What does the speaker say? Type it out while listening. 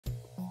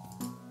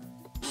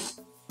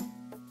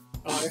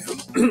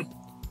Gaia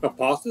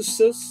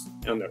hypothesis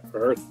and the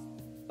Earth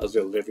as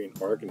a living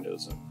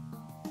organism.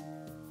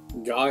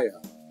 Gaia,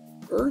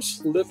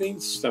 Earth's living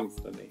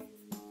symphony.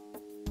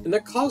 In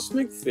the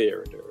cosmic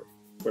theater,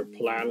 where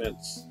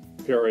planets,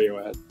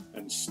 period,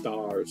 and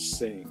stars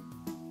sing,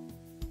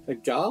 the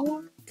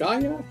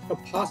Gaia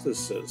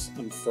hypothesis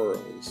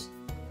unfurls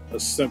a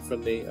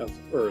symphony of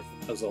Earth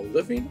as a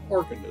living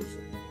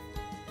organism.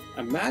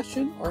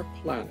 Imagine our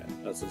planet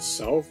as a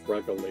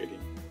self-regulating,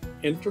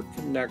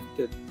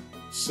 interconnected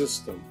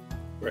system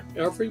where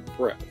every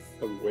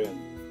breath of wind,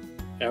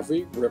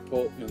 every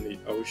ripple in the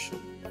ocean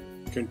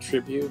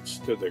contributes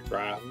to the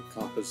grand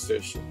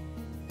composition.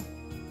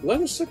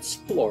 Let us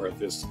explore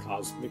this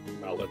cosmic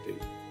melody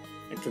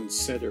and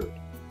consider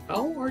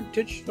how our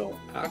digital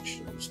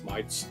actions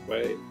might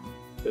sway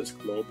this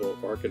global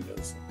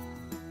organism.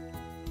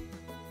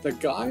 The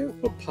Gaia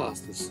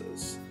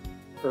hypothesis,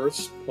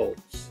 Earth's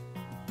pulse,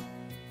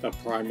 the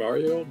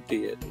primordial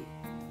deity.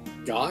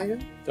 Gaia,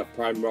 the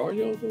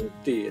primordial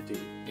deity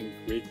in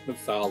Greek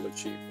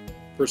mythology,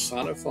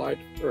 personified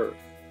Earth.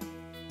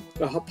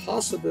 The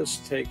hypothesis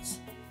takes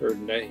her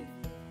name,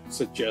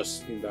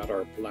 suggesting that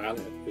our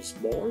planet is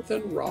more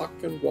than rock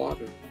and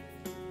water.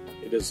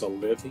 It is a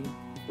living,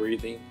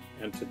 breathing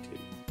entity.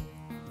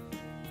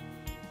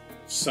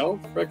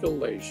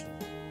 Self-regulation.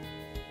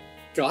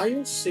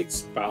 Gaia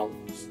seeks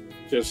balance,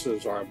 just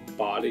as our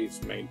bodies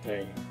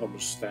maintain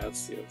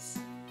homeostasis.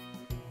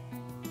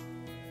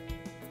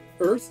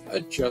 Earth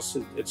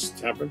adjusted its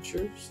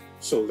temperatures,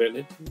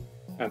 salinity,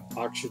 and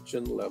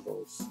oxygen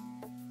levels.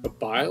 The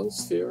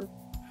biosphere,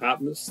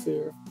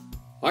 atmosphere,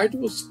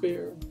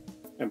 hydrosphere,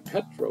 and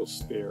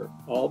petrosphere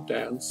all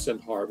dance in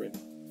harmony.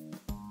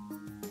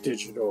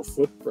 Digital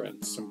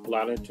footprints and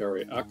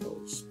planetary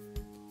echoes.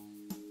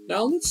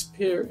 Now let's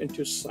peer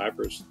into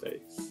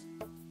cyberspace.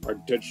 Our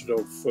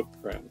digital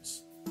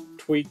footprints,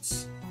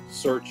 tweets,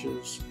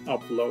 searches,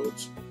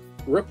 uploads,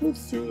 ripple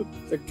through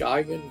the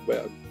Gaian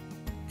web.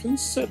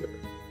 Consider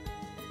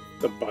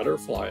the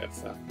butterfly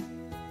effect.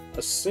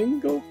 A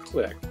single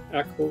click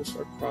echoes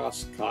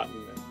across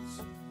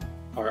continents.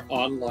 Our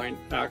online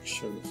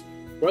actions,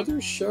 whether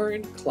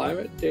sharing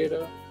climate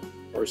data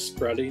or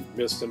spreading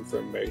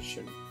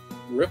misinformation,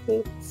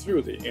 ripple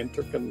through the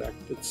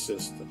interconnected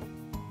system.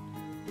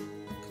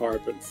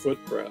 Carbon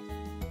footprint.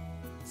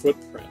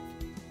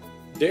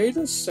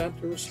 Data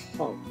centers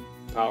hum,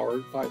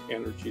 powered by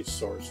energy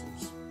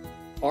sources.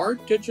 Our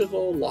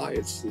digital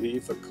lives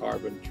leave a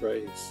carbon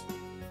trace.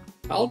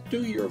 How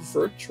do your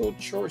virtual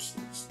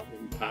choices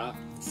impact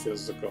the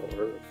physical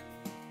Earth?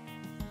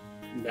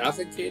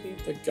 Navigating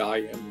the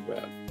Gaian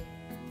web.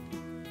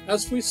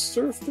 As we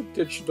surf the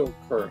digital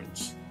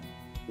currents,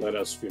 let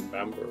us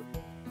remember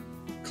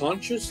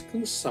conscious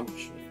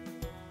consumption.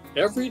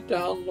 Every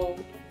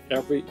download,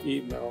 every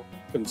email,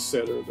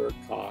 consider their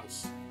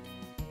costs.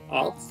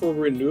 Opt for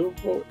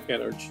renewable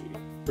energy,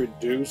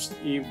 reduce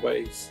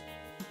e-waste,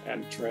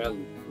 and tread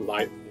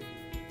lightly.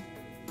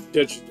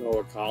 Digital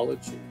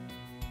ecology.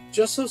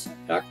 Just as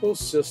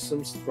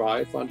ecosystems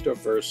thrive on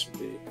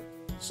diversity,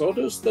 so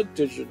does the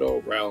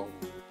digital realm.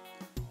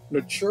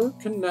 Nurture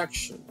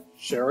connection,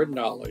 share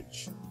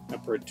knowledge,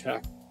 and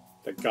protect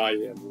the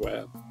Gaian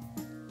web.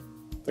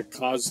 The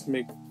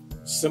cosmic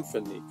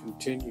symphony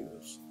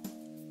continues.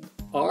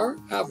 Our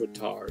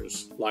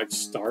avatars, like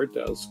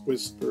stardust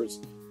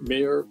whispers,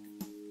 mirror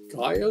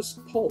Gaia's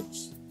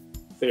pulse.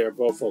 They are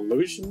both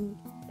illusion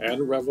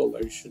and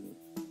revelation.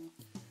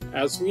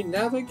 As we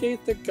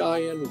navigate the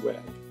Gaian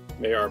web,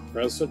 may our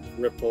present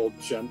ripple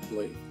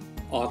gently,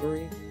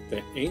 honoring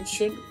the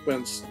ancient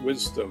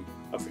wisdom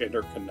of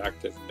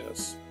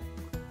interconnectedness.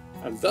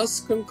 And thus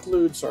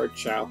concludes our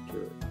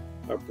chapter,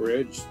 a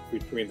bridge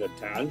between the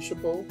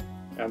tangible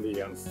and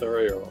the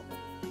ethereal,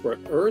 where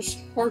Earth's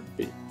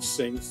heartbeat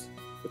sings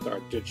with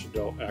our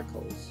digital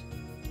echoes.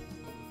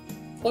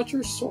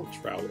 Fletcher Soul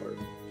Traveler,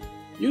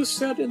 you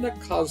said in the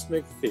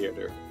cosmic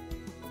theater,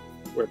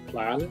 where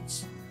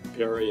planets,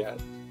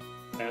 period,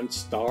 and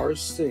stars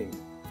sing,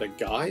 the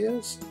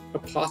Gaia's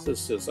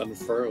hypothesis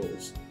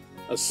unfurls,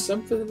 a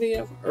symphony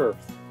of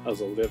Earth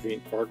as a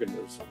living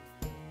organism.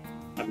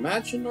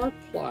 Imagine our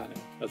planet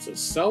as a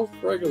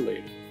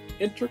self-regulating,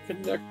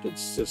 interconnected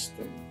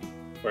system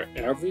where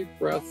every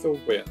breath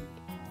of wind,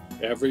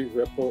 every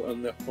ripple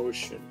in the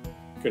ocean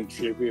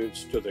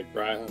contributes to the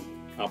grand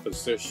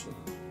composition.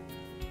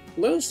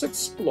 Let us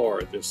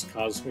explore this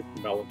cosmic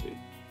melody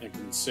and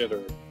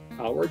consider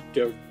how our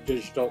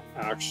digital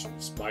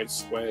actions might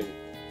sway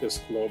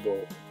this global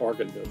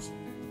organism.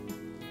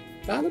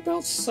 That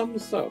about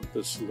sums up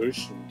the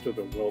solution to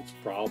the world's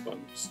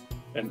problems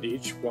and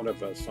each one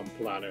of us on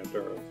planet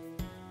Earth.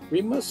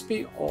 We must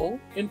be all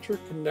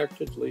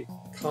interconnectedly,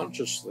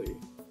 consciously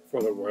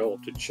for the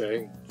world to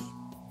change.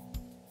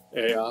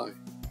 AI,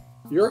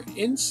 your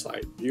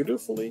insight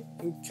beautifully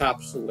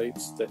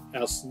encapsulates the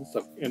essence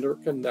of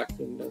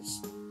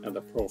interconnectedness and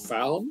the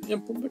profound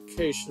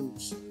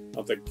implications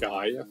of the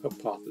Gaia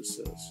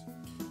hypothesis.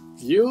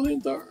 Viewing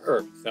the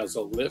Earth as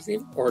a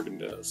living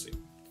organism,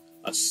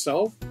 a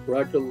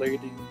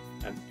self-regulating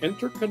and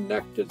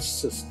interconnected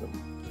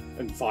system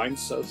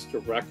invites us to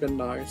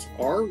recognize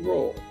our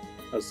role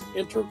as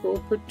integral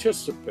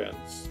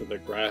participants in the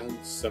grand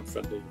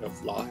symphony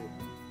of life.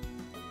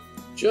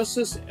 Just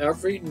as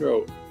every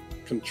note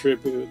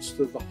contributes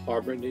to the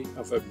harmony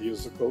of a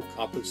musical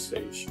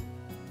composition,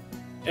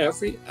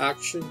 every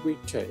action we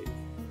take,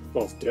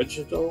 both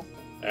digital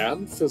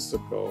and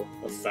physical,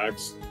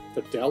 affects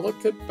the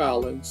delicate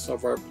balance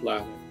of our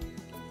planet.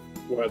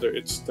 Whether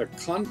it's the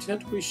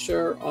content we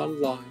share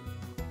online,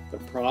 the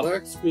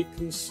products we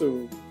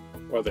consume,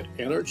 or the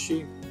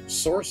energy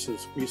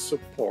sources we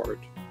support,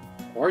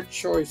 our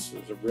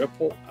choices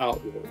ripple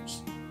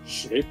outwards,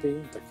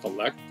 shaping the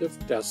collective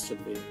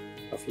destiny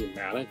of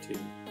humanity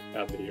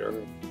and the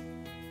Earth.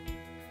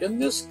 In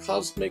this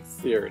cosmic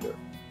theater,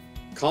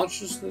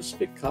 consciousness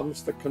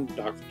becomes the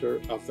conductor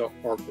of the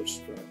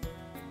orchestra,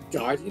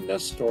 guiding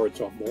us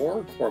towards a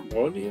more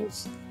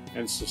harmonious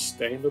and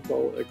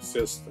sustainable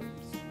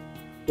existence.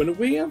 When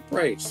we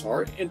embrace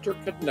our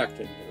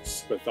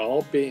interconnectedness with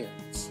all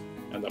beings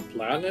and the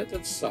planet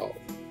itself,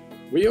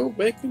 we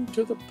awaken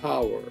to the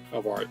power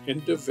of our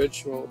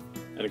individual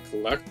and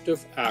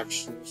collective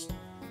actions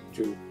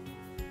to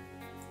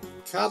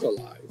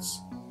catalyze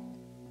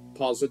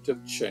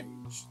positive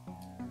change.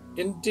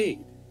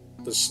 Indeed,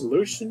 the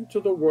solution to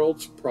the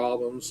world's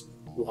problems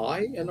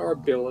lie in our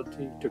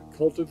ability to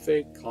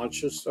cultivate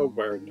conscious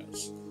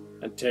awareness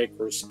and take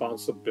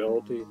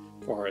responsibility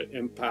for our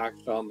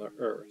impact on the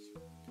Earth.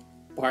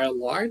 By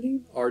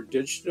aligning our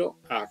digital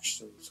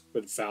actions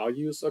with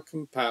values of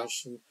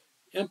compassion,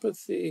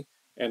 empathy,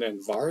 and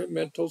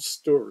environmental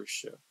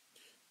stewardship,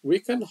 we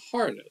can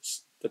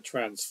harness the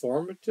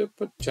transformative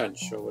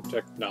potential of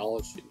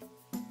technology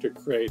to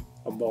create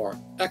a more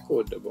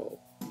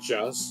equitable,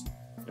 just,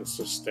 and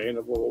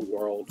sustainable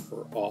world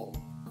for all.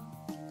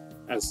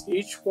 As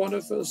each one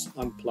of us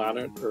on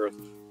planet Earth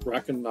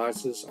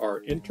recognizes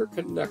our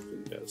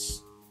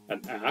interconnectedness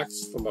and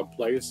acts from a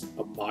place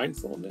of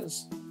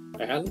mindfulness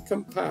and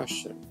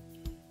compassion,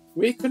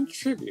 we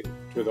contribute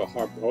to the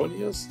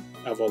harmonious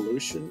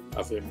evolution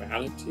of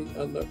humanity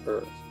and the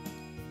Earth.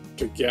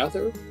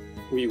 Together,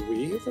 we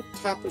weave a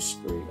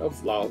tapestry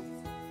of love,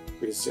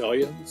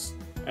 resilience,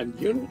 and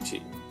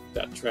unity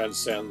that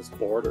transcends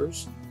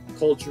borders,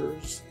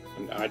 cultures,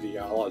 and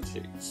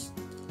ideologies.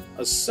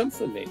 A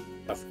symphony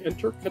of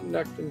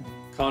interconnected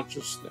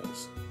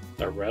consciousness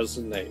that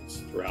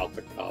resonates throughout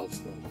the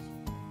cosmos.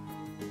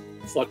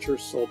 Fletcher,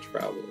 Soul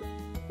Traveler,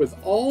 with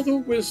all the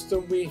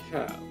wisdom we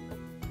have,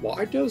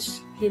 why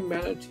does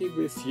humanity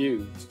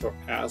refuse to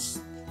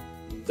ask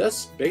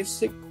these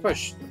basic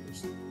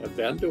questions and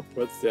then to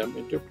put them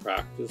into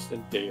practice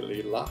in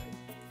daily life?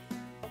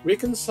 We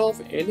can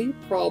solve any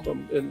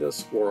problem in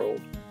this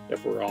world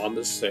if we're on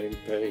the same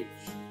page.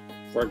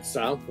 For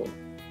example,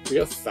 we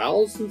have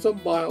thousands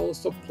of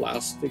miles of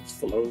plastics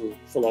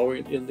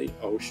flowing in the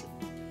ocean.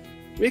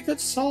 We could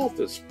solve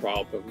this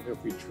problem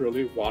if we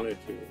truly wanted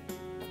to.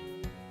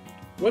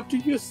 What do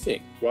you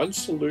think one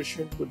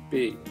solution would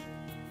be?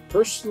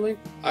 Personally,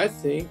 I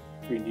think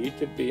we need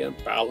to be in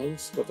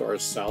balance with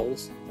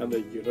ourselves and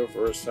the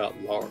universe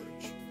at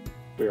large.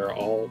 We are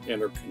all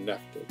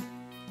interconnected.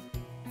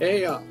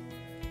 AI.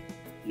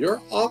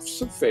 Your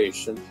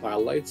observation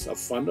highlights a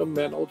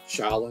fundamental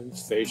challenge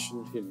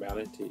facing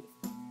humanity: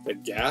 the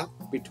gap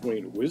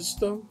between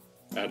wisdom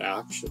and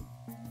action.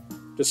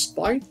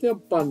 Despite the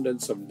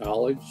abundance of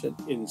knowledge and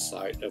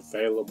insight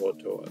available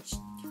to us,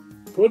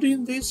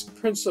 putting these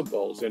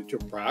principles into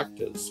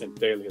practice in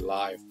daily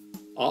life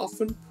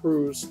often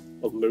proves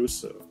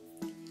elusive.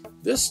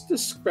 This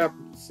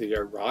discrepancy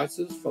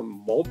arises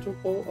from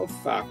multiple of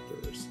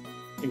factors,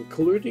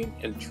 including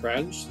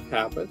entrenched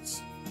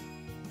habits,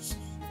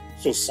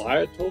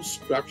 societal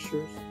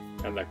structures,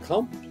 and the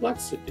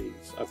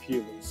complexities of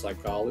human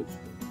psychology.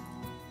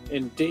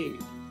 Indeed,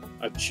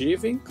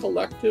 achieving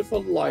collective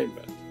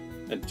alignment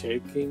and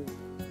taking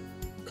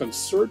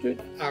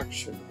concerted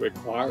action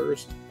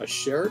requires a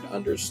shared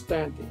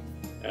understanding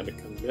and a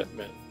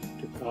commitment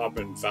to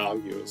common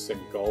values and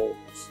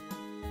goals.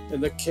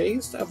 In the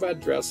case of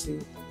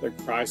addressing the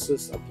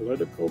crisis of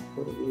political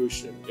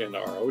pollution in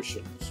our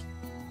oceans,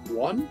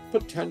 one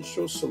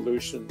potential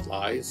solution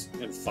lies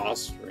in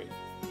fostering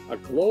a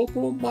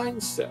global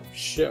mindset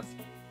shift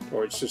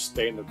towards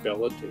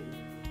sustainability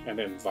and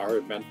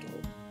environmental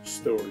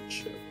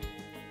stewardship.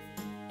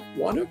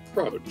 One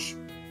approach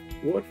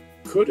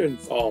could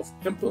involve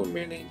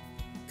implementing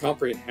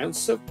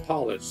comprehensive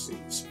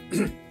policies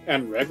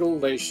and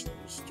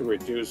regulations to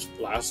reduce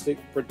plastic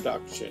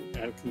production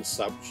and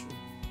consumption,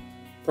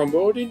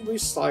 promoting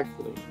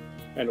recycling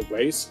and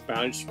waste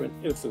management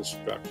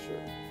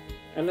infrastructure,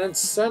 and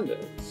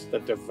incentives the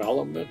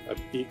development of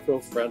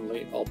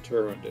eco-friendly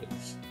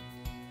alternatives.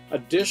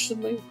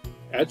 Additionally,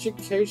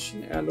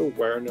 education and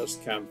awareness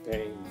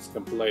campaigns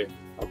can play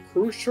a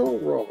crucial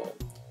role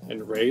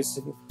in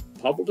raising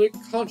public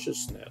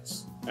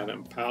consciousness and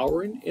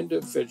empowering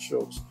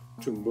individuals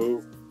to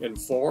move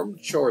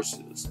informed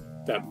choices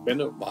that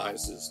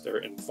minimizes their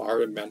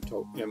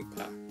environmental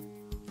impact.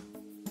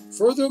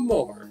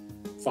 Furthermore,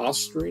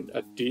 fostering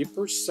a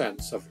deeper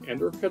sense of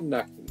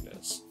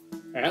interconnectedness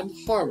and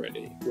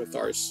harmony with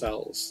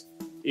ourselves,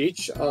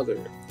 each other,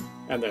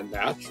 and the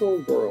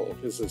natural world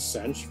is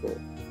essential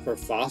for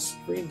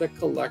fostering the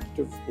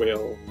collective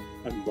will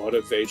and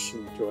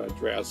motivation to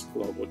address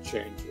global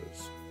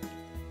changes.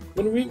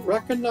 When we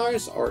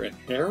recognize our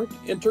inherent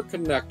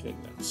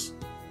interconnectedness,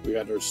 we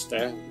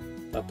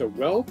understand that the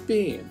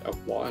well-being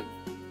of one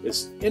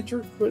is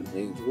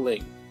intricately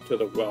linked to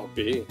the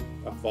well-being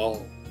of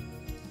all.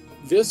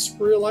 This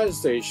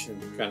realization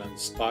can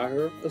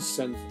inspire a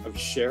sense of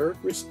shared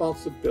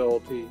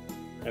responsibility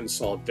and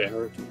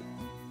solidarity,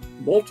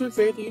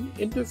 motivating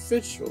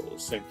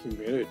individuals and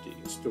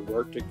communities to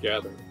work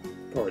together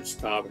towards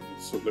common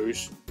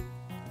solutions.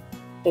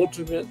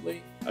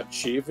 Ultimately,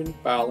 achieving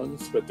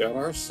balance within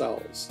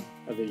ourselves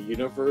and the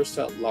universe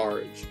at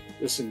large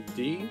is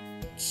indeed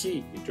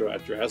key to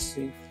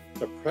addressing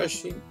the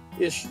pressing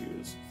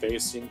issues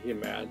facing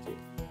humanity.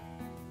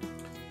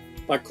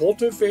 By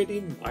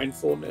cultivating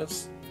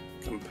mindfulness,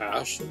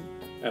 compassion,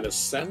 and a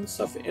sense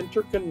of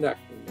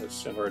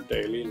interconnectedness in our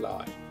daily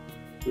life,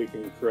 we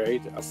can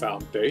create a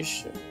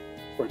foundation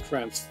for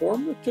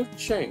transformative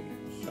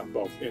change on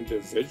both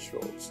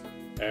individuals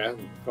and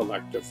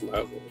collective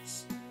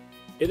levels.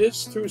 It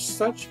is through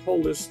such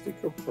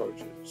holistic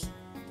approaches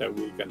that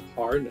we can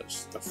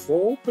harness the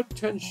full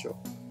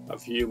potential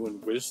of human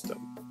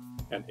wisdom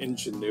and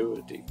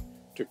ingenuity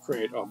to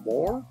create a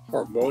more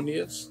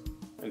harmonious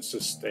and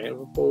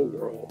sustainable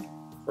world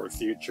for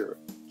future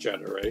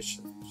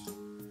generations.